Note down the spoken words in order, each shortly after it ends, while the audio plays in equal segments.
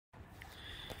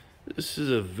This is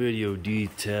a video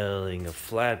detailing a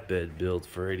flatbed built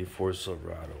for 84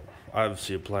 Silverado.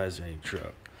 Obviously applies to any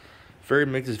truck. Figured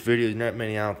to make this video, there's not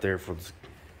many out there for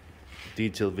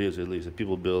detailed videos at least, of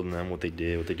people building them, what they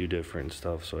did, what they do different and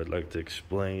stuff. So I'd like to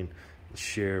explain and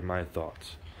share my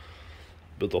thoughts.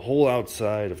 Built the whole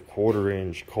outside of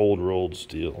 1/4-inch cold rolled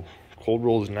steel. Cold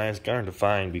rolled is nice, kind of hard to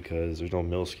find because there's no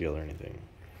mill scale or anything.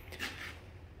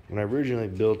 When I originally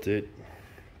built it,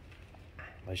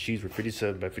 my sheets were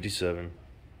 57 by 57,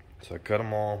 so I cut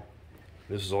them all.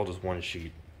 This is all just one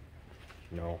sheet.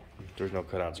 There's no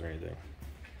cutouts or anything.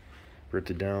 Ripped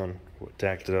it down,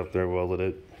 tacked it up there, welded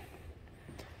it.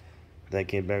 Then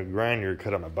came back with a grinder,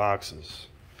 cut out my boxes.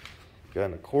 Got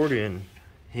an accordion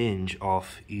hinge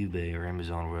off eBay or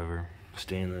Amazon or whatever.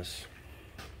 Stainless.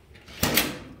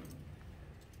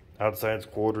 Outside's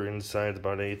 1/4, inside's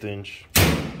about 1/8 inch.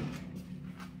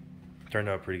 Turned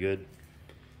out pretty good.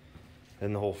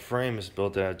 And the whole frame is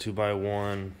built out of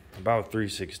 2x1, about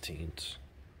 3/16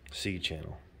 C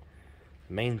channel.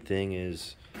 The main thing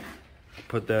is,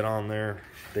 put that on there.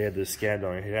 They had this scab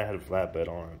on here. I had a flatbed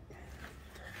on it.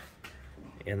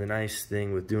 And the nice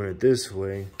thing with doing it this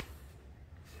way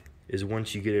is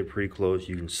once you get it pretty close,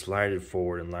 you can slide it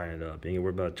forward and line it up. You ain't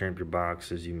worry about tearing up your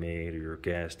boxes you made or your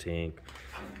gas tank.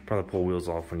 Probably pull wheels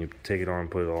off when you take it on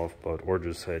and put it off, or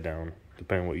just set it down,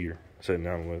 depending on what you're sitting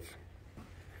down with.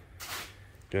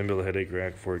 Didn't build a headache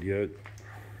rack for it yet.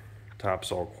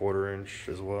 Top's all 1/4-inch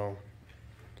as well.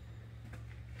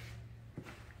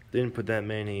 Didn't put that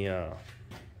many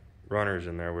runners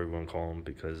in there, we're going to call them,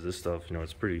 because this stuff,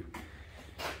 it's pretty,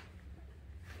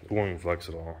 it won't even flex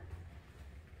at all.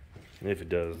 And if it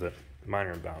does, that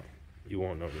minor amount, you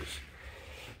won't notice.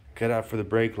 Cut out for the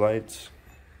brake lights.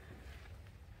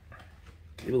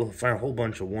 Able to find a whole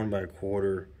bunch of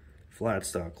 1x1/4 flat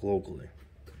stock locally,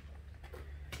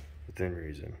 within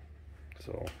reason.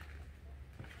 So,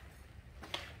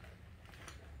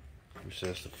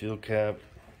 recess the fuel cap.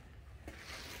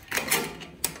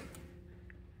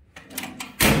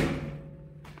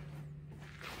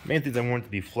 Main things I want it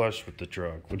to be flush with the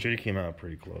truck, which already came out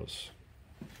pretty close.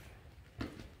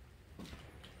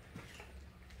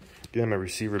 Got my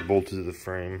receiver bolted to the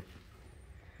frame.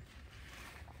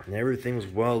 And everything was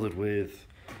welded with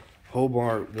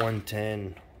Hobart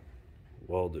 110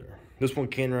 welder. This one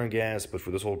can run gas, but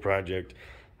for this whole project,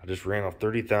 I just ran off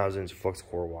 30 thousandths flux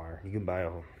core wire. You can buy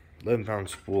a 11-pound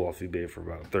spool off eBay for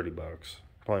about 30 bucks.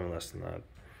 Probably even less than that.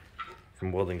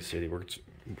 From Welding City, works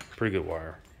pretty good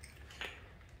wire.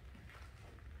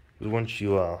 Once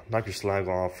you knock your slag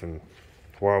off and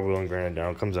wire wheel and grind it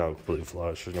down, it comes out completely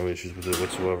flush. There's no issues with it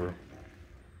whatsoever.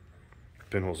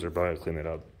 Pinholes there, probably clean it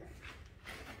up.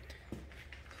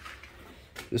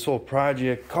 This whole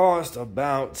project cost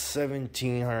about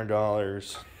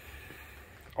 $1,700,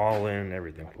 all in,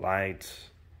 everything, lights,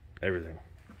 everything.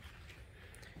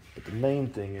 But the main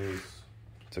thing is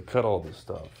to cut all this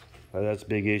stuff. That's a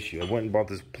big issue. I went and bought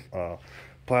this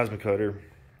plasma cutter.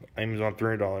 Amazon,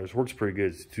 $300. Works pretty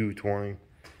good. It's $220.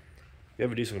 If you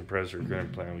have a decent compressor,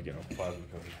 grand plan, we get a plasma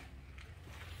cutter.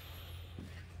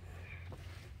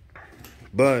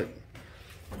 But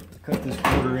to cut this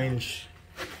 1/4-inch,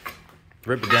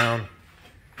 rip it down.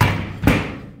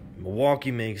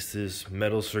 Milwaukee makes this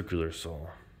metal circular saw.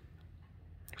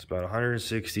 It's about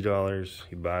 $160.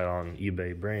 You buy it on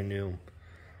eBay, brand new.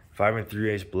 5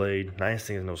 3/8 blade. Nice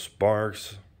thing is no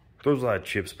sparks. Throws a lot of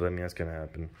chips, but I mean that's gonna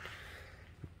happen.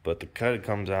 But the cut it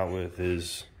comes out with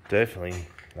is definitely,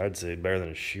 I'd say, better than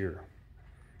a shear.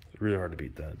 It's really hard to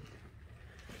beat that.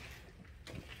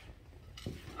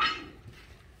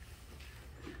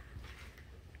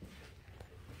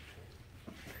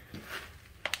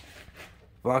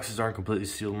 Boxes aren't completely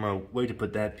sealed. I'm gonna wait to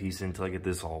put that piece in until I get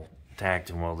this all tacked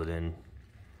and welded in,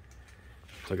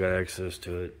 so I got access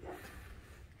to it.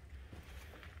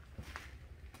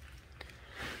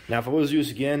 Now, if I was to use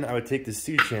again, I would take the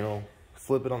C channel,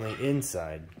 flip it on the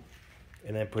inside,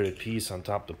 and then put a piece on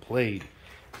top of the plate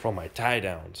for all my tie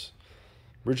downs.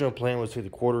 Original plan was to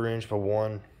take the 1/4-inch by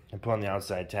 1 and put on the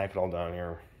outside, tack it all down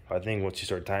here. But I think once you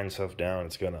start tying stuff down,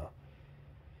 it's gonna,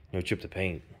 chip the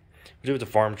paint. If it's a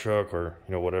farm truck or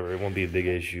whatever, it won't be a big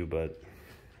issue, but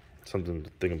something to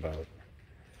think about.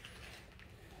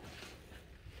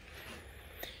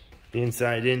 The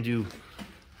inside, I didn't do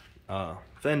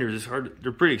fenders. It's hard.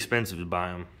 They're pretty expensive to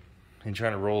buy them, and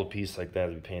trying to roll a piece like that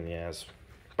is a pain in the ass.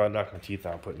 Probably knock my teeth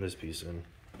out putting this piece in.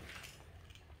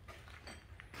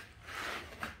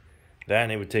 That,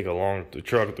 and it would take a long. The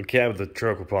cab of the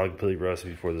truck would probably completely rust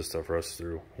before this stuff rusts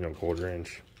through.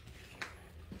 1/4-inch.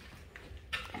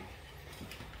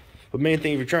 But main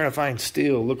thing, if you're trying to find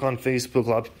steel, look on Facebook. A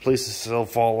lot of places sell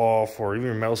fall off, or even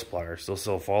your metal suppliers still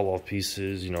sell fall off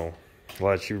pieces, you know, a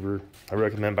lot cheaper. I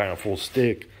recommend buying a full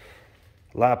stick.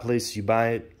 A lot of places you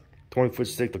buy it, 20-foot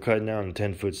stick, they'll cut it down in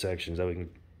 10-foot sections. That way you can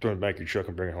throw it back in your truck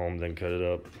and bring it home, then cut it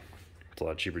up. It's a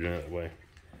lot cheaper doing it that way.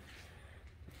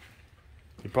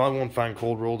 You probably won't find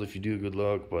cold rolled. If you do, good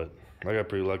luck, but I got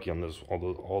pretty lucky on this,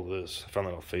 all this. I found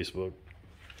that on Facebook.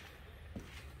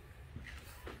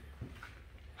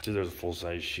 See, there's a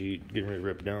full-size sheet getting ready to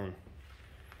rip down.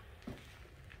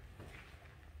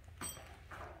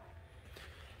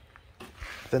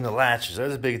 Then the latches.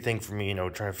 That's a big thing for me, you know,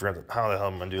 trying to figure out how the hell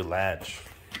I'm going to do a latch.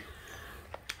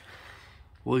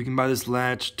 Well, you can buy this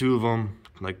latch, 2 of them,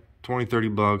 like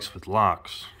 20-30 bucks with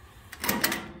locks.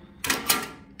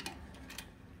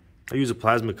 I use a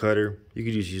plasma cutter. You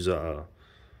could just use a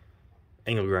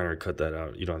angle grinder to cut that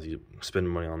out. You don't have to spend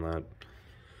money on that.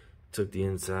 Took the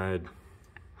inside,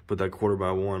 put that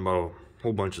 1/4x1, bought a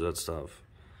whole bunch of that stuff.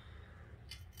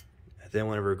 And then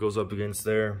whenever it goes up against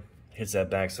there, hits that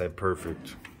backside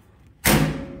perfect.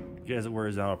 As it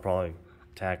wears out, I'll probably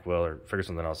tack weld or figure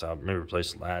something else out. Maybe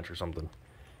replace the latch or something.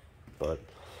 But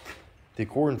the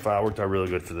accordion file worked out really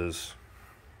good for this.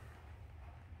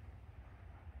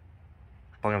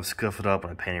 Probably gonna scuff it up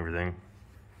when I paint everything.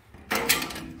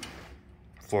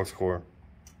 Flux core,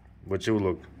 which it would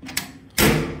look.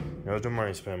 You know, don't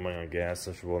mind spending money on gas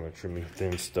if you're willing to trim me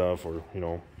thin stuff, or you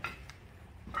know,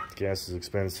 gas is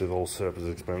expensive. The whole setup is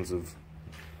expensive.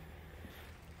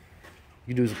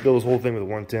 You do build this whole thing with a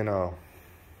 110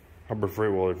 Harbor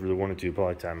Freight welder if you really wanted to.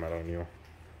 Probably time out on you.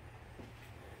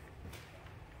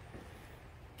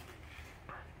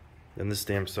 And this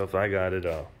damn stuff I got it.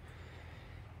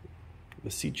 The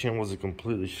seat chin wasn't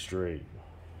completely straight.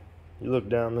 You look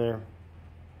down there,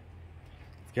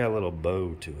 it's got a little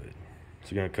bow to it.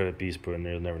 So you're gonna cut a piece, put it in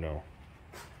there. You'll never know.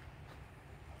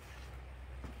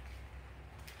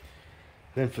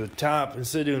 Then for the top,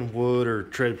 instead of doing wood or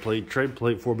tread plate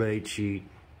 4x8 sheet,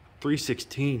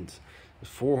 3/16 is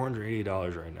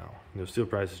 $480 right now. The steel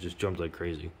prices just jumped like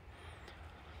crazy.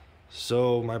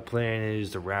 So my plan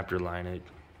is to Raptor line it,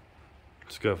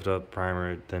 scuff it up,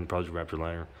 primer it, then probably Raptor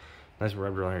liner. Nice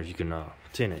Raptor liners, you can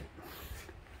tin it.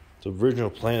 So original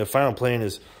plan, the final plan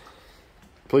is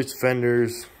place the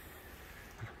fenders.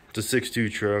 It's a 6.2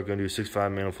 truck. Gonna do a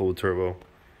 6.5 manifold turbo,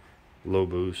 low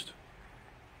boost.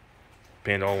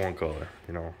 Paint all one color,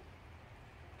 you know.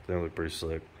 They look pretty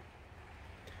slick.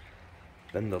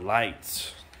 Then the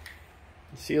lights.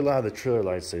 You see a lot of the trailer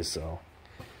lights they sell.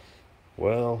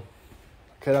 Well,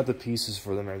 cut out the pieces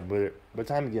for them, but by the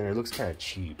time you get in there, it looks kind of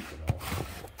cheap, you know.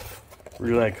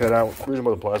 Really, I cut out, reason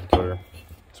about the plasma cutter,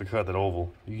 so cut that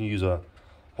oval. You can use a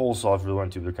hole saw if you really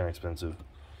want to, but they're kind of expensive.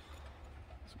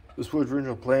 This was the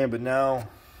original plan, but now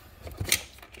I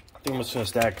think I'm just gonna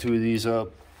stack 2 of these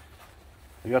up.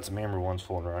 We got some hammer ones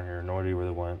floating around here. No idea where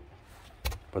they went.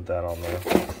 Put that on there.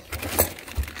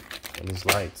 And these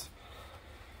lights.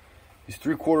 These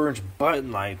 3/4 inch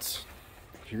button lights.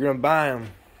 If you're gonna buy them,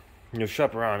 you know,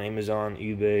 shop around Amazon,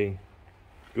 eBay.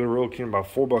 Go to Road King, about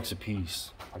 $4 a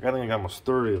piece. Like, I think I got almost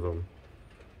 30 of them.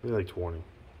 Maybe like 20.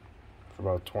 For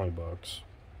about 20 bucks.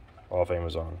 Off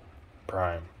Amazon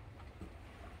Prime.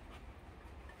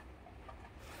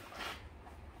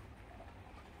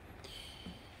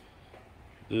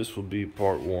 This will be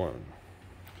part 1.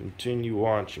 Continue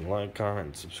watching, like, comment,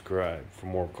 and subscribe for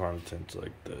more content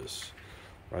like this.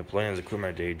 My plan is to quit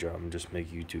my day job and just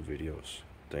make YouTube videos.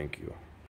 Thank you.